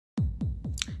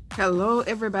Hello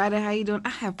everybody, how you doing? I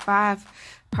have 5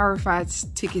 Power 5's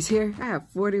tickets here. I have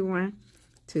 41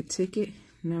 to ticket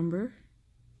number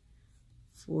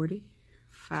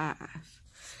 45.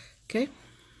 Okay,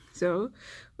 so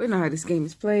we know how this game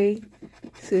is played.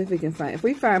 See if we can find, if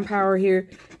we find power here,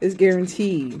 it's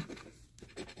guaranteed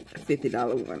a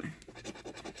 $50 winner.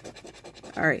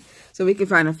 Alright, so we can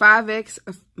find a 5x,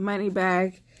 a money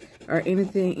bag, or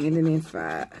anything ending in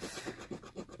 5.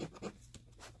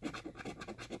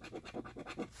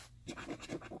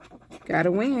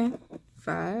 Gotta win.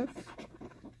 5.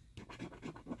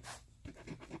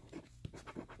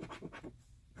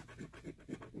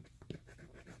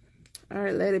 All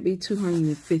right, let it be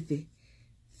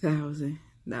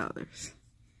 $250,000.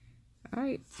 All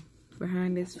right,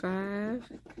 behind this 5,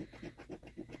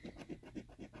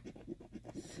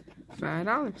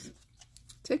 $5.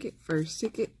 Ticket, first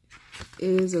ticket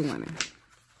is a winner.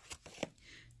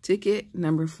 Ticket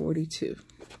number 42.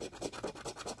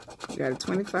 We got a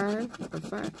 25 or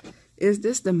 5. Is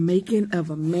this the making of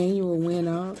a manual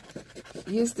win-off?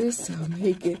 Is this the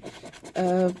making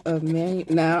of a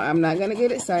manual? Now, I'm not going to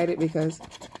get excited because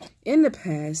in the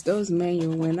past, those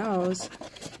manual win-offs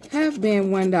have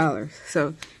been $1.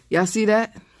 So, y'all see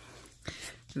that?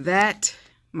 That,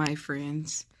 my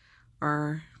friends,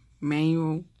 are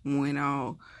manual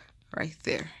win-off right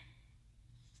there.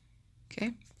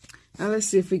 Okay? Now, let's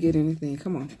see if we get anything.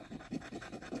 Come on.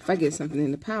 If I get something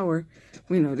in the power,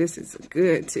 we know this is a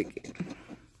good ticket.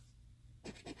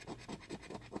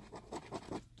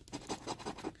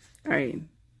 All right,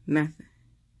 nothing.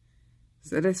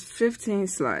 So that's 15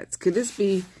 slots. Could this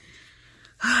be,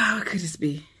 what could this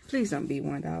be? Please don't be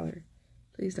 $1.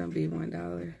 Please don't be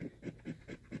 $1.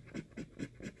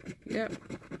 Yep.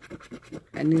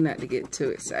 I knew not to get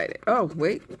too excited. Oh,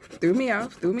 wait, threw me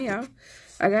off, threw me off.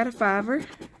 I got a 5er.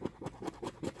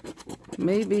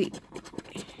 Maybe.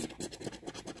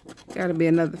 Gotta be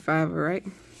another 5er, right?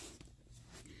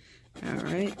 All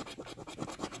right.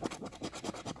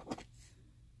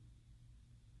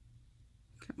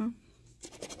 Come on.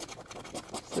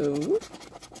 So,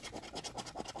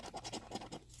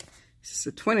 this is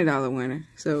a $20 winner.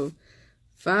 So,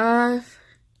 5,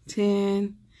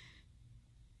 10,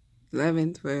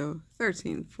 11, 12,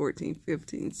 13, 14,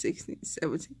 15, 16,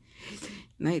 17, 18,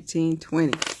 19,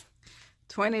 20.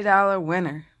 $20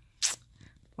 winner.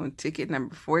 On ticket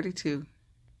number 42.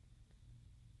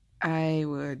 I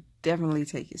would definitely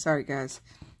take it. Sorry, guys.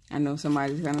 I know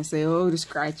somebody's going to say, oh, the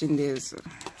scratching this.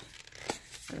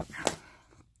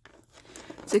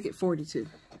 Ticket 42.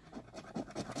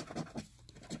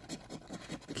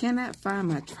 Cannot find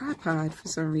my tripod for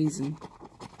some reason. I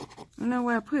don't know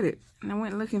where I put it. And I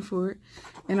went looking for it.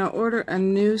 And I ordered a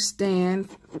new stand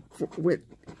with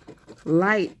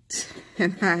light.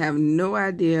 And I have no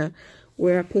idea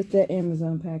where I put that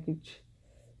Amazon package.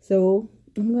 So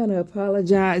I'm going to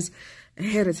apologize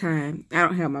ahead of time. I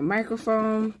don't have my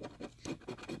microphone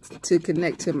to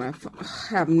connect to my phone. I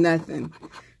have nothing.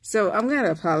 So I'm going to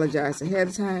apologize ahead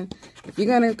of time. If you're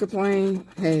going to complain,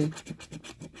 hey,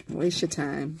 waste your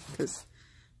time. Because,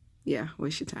 yeah,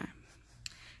 waste your time.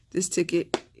 This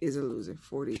ticket is a loser,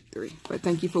 43. But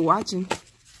thank you for watching.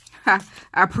 I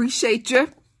appreciate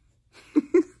you.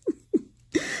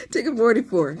 Ticket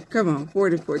 44. Come on,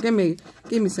 44. Give me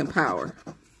some power.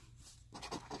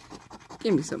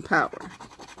 Give me some power.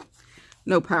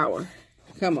 No power.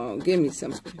 Come on, give me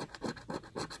some